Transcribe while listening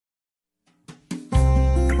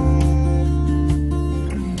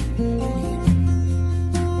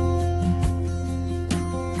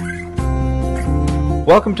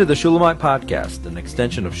Welcome to the Shulamite Podcast, an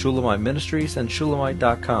extension of Shulamite Ministries and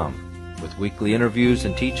Shulamite.com, with weekly interviews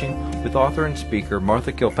and teaching with author and speaker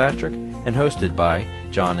Martha Kilpatrick and hosted by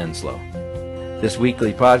John Enslow. This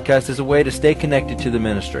weekly podcast is a way to stay connected to the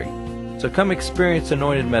ministry. So come experience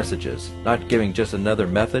anointed messages, not giving just another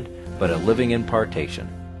method, but a living impartation.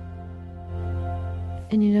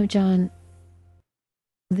 And you know, John,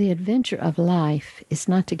 the adventure of life is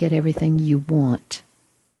not to get everything you want.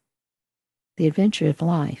 The adventure of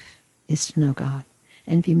life is to know God.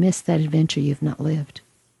 And if you miss that adventure, you've not lived.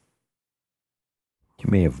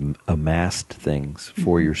 You may have amassed things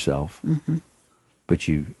for yourself, but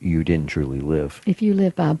you didn't truly live. If you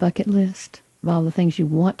live by a bucket list of all the things you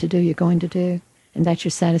want to do, you're going to do, and that's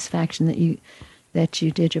your satisfaction that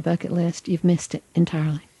you did your bucket list, you've missed it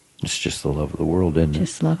entirely. It's just the love of the world, isn't it?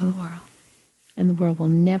 Just love of the world. And the world will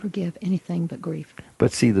never give anything but grief.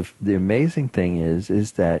 But see, the amazing thing is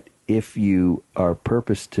that if you are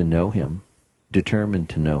purposed to know Him, determined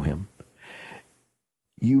to know Him,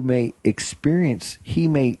 you may experience, He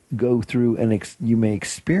may go through, you may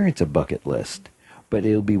experience a bucket list, but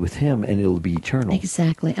it'll be with Him and it'll be eternal.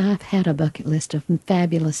 Exactly. I've had a bucket list of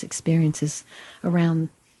fabulous experiences around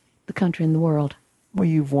the country and the world. Well,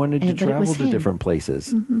 you've wanted to travel to different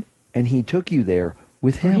places, and He took you there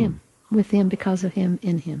with Him. With Him, because of Him,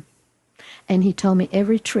 in Him. And He told me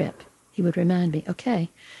every trip, He would remind me, okay,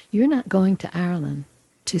 you're not going to Ireland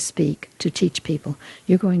to speak, to teach people.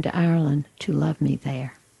 You're going to Ireland to love me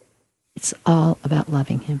there. It's all about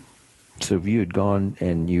loving Him. So if you had gone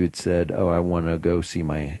and you had said, oh, I want to go see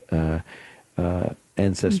my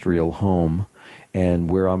ancestral home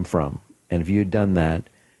and where I'm from, and if you had done that,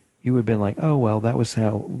 you would have been like, oh, well, that was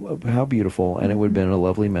how beautiful, and it would have been a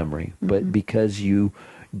lovely memory. But because you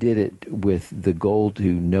did it with the goal to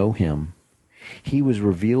know Him, He was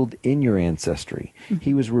revealed in your ancestry.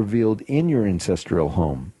 He was revealed in your ancestral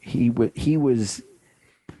home. It was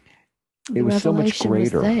so much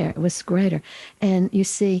greater. Was there. It was greater. And you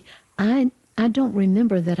see, I don't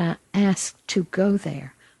remember that I asked to go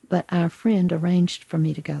there, but our friend arranged for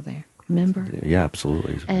me to go there. Remember? Yeah,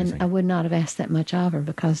 absolutely. And I would not have asked that much of her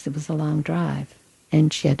because it was a long drive,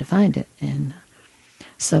 and she had to find it and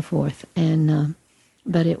so forth. And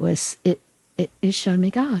but it showed me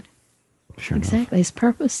God. Sure exactly enough. His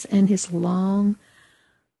purpose and His long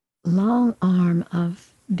arm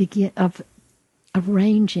of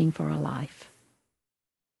arranging for a life.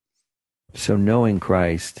 So knowing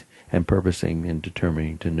Christ and purposing and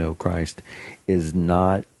determining to know Christ is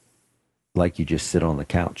not like you just sit on the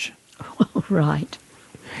couch. Right.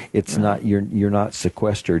 It's not. You're not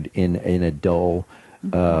sequestered in a dull,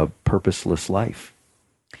 purposeless life.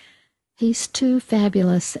 He's too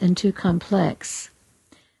fabulous and too complex.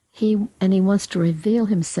 He wants to reveal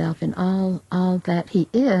Himself in all that He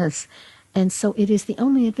is, and so it is the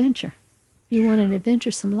only adventure. You want an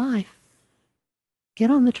adventuresome life,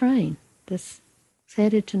 get on the train that's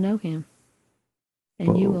headed to know Him,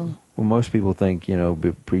 and you will. Well, most people think,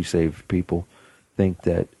 pre-saved people think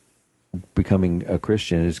that becoming a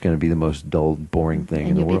Christian is going to be the most dull, boring thing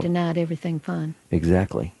in the world. And you'll be denied everything fun.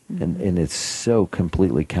 Exactly. And it's so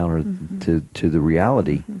completely counter to the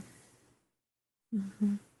reality.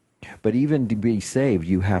 But even to be saved,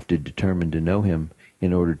 you have to determine to know Him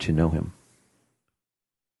in order to know Him.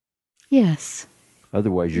 Yes.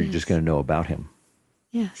 Otherwise, you're just going to know about Him.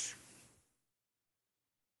 Yes.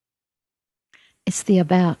 It's the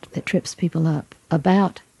about that trips people up.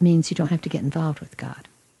 About means you don't have to get involved with God.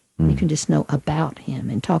 You can just know about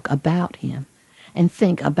Him and talk about Him and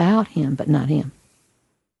think about Him, but not Him.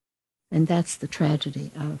 And that's the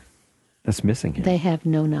tragedy of... That's missing Him. They have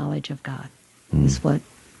no knowledge of God. Is what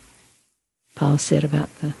Paul said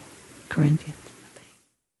about the Corinthians.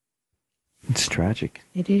 It's tragic.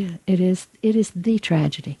 It is. It is the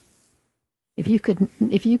tragedy. If you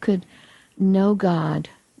could know God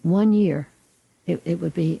 1 year, it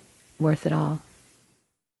would be worth it all.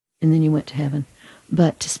 And then you went to heaven.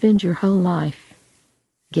 But to spend your whole life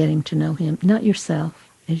getting to know Him, not yourself,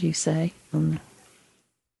 as you say on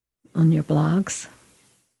your blogs.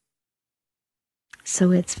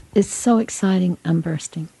 So it's so exciting. I'm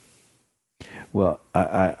bursting. Well,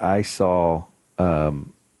 I saw the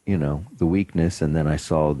weakness, and then I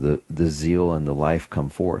saw the zeal and the life come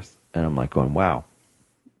forth, and I'm like going, wow.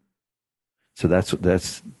 So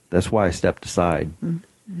that's why I stepped aside,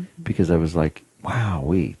 because I was like,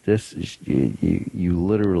 wow, this is you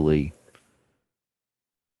literally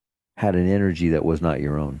had an energy that was not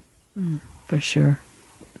your own. For sure.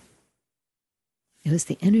 It was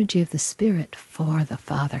the energy of the Spirit for the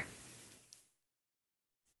Father.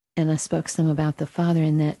 And I spoke some about the Father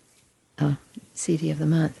in that CD of the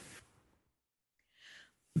month.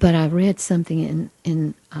 But I read something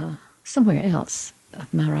in somewhere else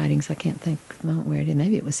of my writings, I can't think at the moment where it is,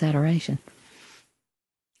 maybe it was Adoration,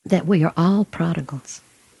 that we are all prodigals.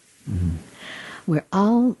 Mm-hmm. We're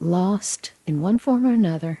all lost in one form or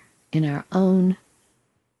another in our own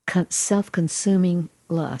self-consuming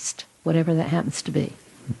lust, whatever that happens to be.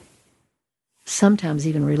 Sometimes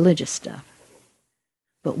even religious stuff.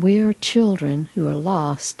 But we're children who are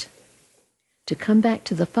lost to come back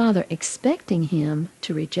to the Father, expecting Him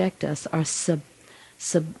to reject us or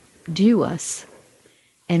subdue us,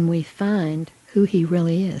 and we find who He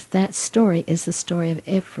really is. That story is the story of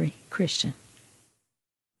every Christian.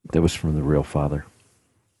 That was from The Real Father.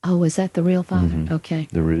 Oh, was that The Real Father? Mm-hmm. Okay.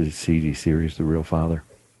 The CD series, The Real Father.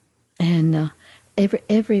 And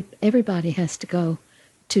everybody has to go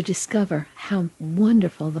to discover how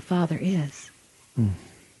wonderful the Father is. Mm.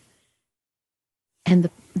 And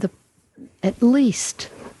at least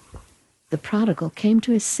the prodigal came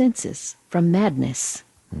to his senses from madness.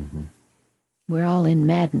 Mm-hmm. We're all in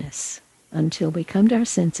madness until we come to our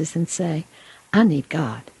senses and say, I need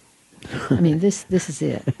God. I mean, this is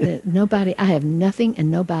it. Nobody, I have nothing and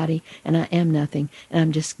nobody, and I am nothing, and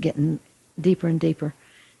I'm just getting deeper and deeper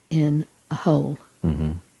in a hole.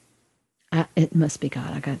 Mm-hmm. It must be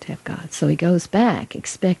God. I got to have God. So he goes back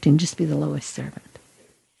expecting just to be the lowest servant.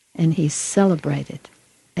 And he's celebrated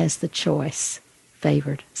as the choice,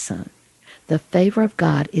 favored son. The favor of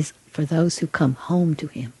God is for those who come home to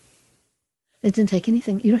Him. It doesn't take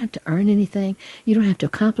anything. You don't have to earn anything. You don't have to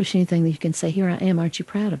accomplish anything that you can say, here I am, aren't you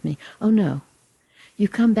proud of me? Oh, no. You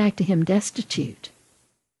come back to Him destitute,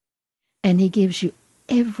 and He gives you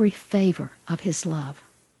every favor of His love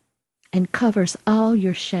and covers all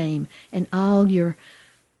your shame and all your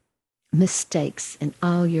mistakes and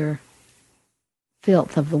all your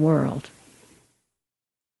filth of the world.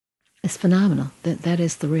 It's phenomenal. That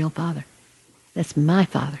is the real Father. That's my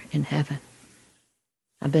Father in heaven.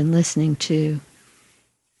 I've been listening to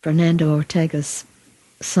Fernando Ortega's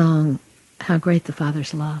song, How Great the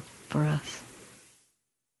Father's Love for Us.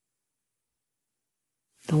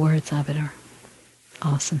 The words of it are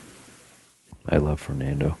awesome. I love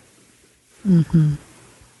Fernando. Mm-hmm.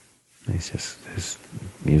 His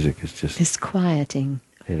music is just... It's quieting.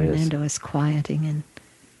 Fernando is quieting,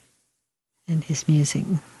 and his music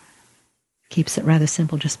keeps it rather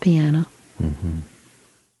simple, just piano. Mm-hmm.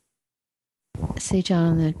 See, John,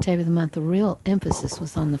 on the Table of the Month, the real emphasis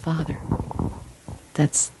was on the Father.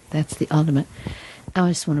 That's the ultimate. I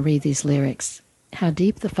just want to read these lyrics. How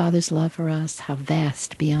deep the Father's love for us, how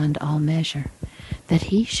vast beyond all measure, that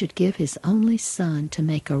He should give His only Son to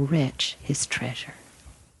make a wretch His treasure.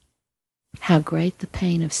 How great the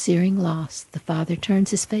pain of searing loss, the Father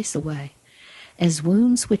turns His face away, as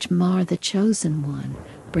wounds which mar the chosen one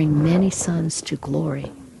bring many sons to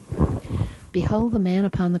glory. Behold the man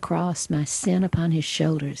upon the cross, my sin upon his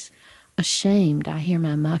shoulders. Ashamed, I hear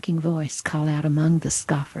my mocking voice call out among the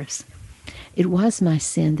scoffers. It was my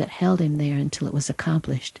sin that held him there until it was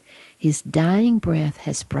accomplished. His dying breath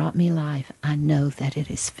has brought me life. I know that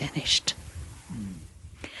it is finished.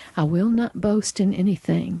 I will not boast in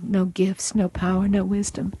anything, no gifts, no power, no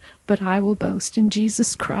wisdom, but I will boast in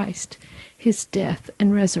Jesus Christ, His death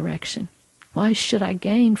and resurrection. Why should I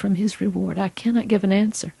gain from His reward? I cannot give an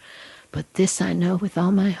answer. But this I know with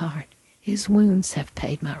all my heart, His wounds have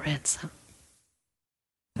paid my ransom.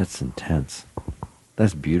 That's intense.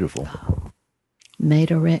 That's beautiful. Oh,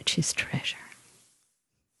 made a wretch His treasure.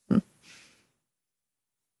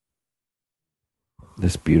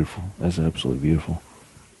 That's beautiful. That's absolutely beautiful.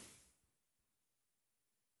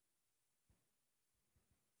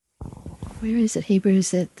 Where is it?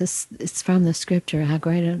 Hebrews, it's from the scripture, how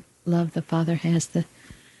great a love the Father has that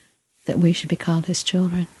we should be called His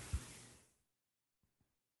children.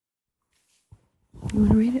 You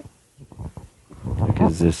want to read it?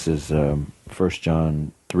 Because this is 1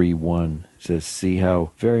 John 3:1. It says, see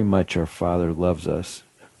how very much our Father loves us,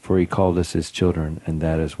 for He called us His children, and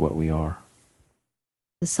that is what we are.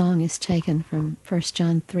 The song is taken from 1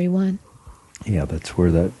 John 3:1. Yeah, that's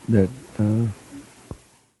where that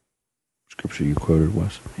scripture you quoted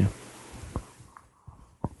was. Yeah.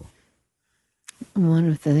 One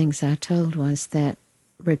of the things I told was that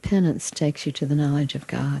repentance takes you to the knowledge of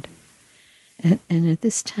God. And at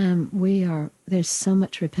this time, there's so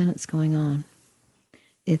much repentance going on.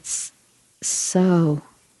 It's so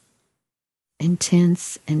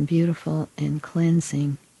intense and beautiful and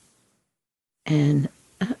cleansing. And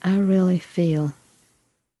I really feel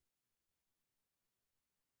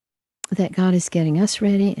that God is getting us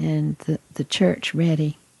ready and the church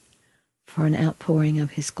ready for an outpouring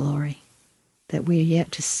of His glory that we are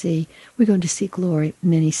yet to see. We're going to see glory,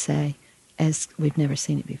 many say, as we've never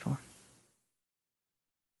seen it before.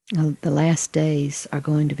 The last days are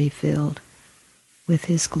going to be filled with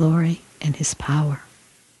His glory and His power.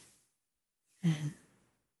 And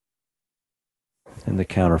the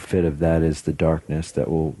counterfeit of that is the darkness that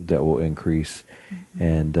will increase. Mm-hmm.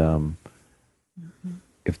 And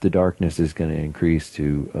if the darkness is going to increase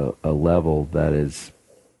to a level that is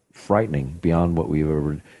frightening beyond what we've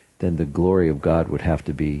ever, then the glory of God would have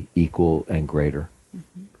to be equal and greater.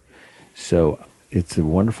 Mm-hmm. So it's a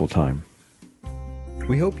wonderful time.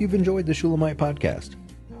 We hope you've enjoyed the Shulamite podcast.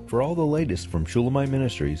 For all the latest from Shulamite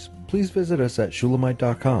Ministries, please visit us at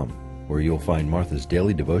Shulamite.com, where you'll find Martha's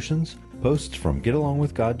daily devotions, posts from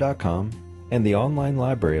GetAlongWithGod.com, and the online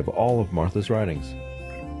library of all of Martha's writings.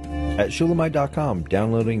 At Shulamite.com,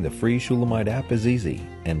 downloading the free Shulamite app is easy,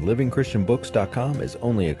 and LivingChristianBooks.com is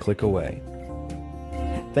only a click away.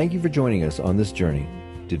 Thank you for joining us on this journey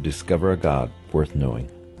to discover a God worth knowing.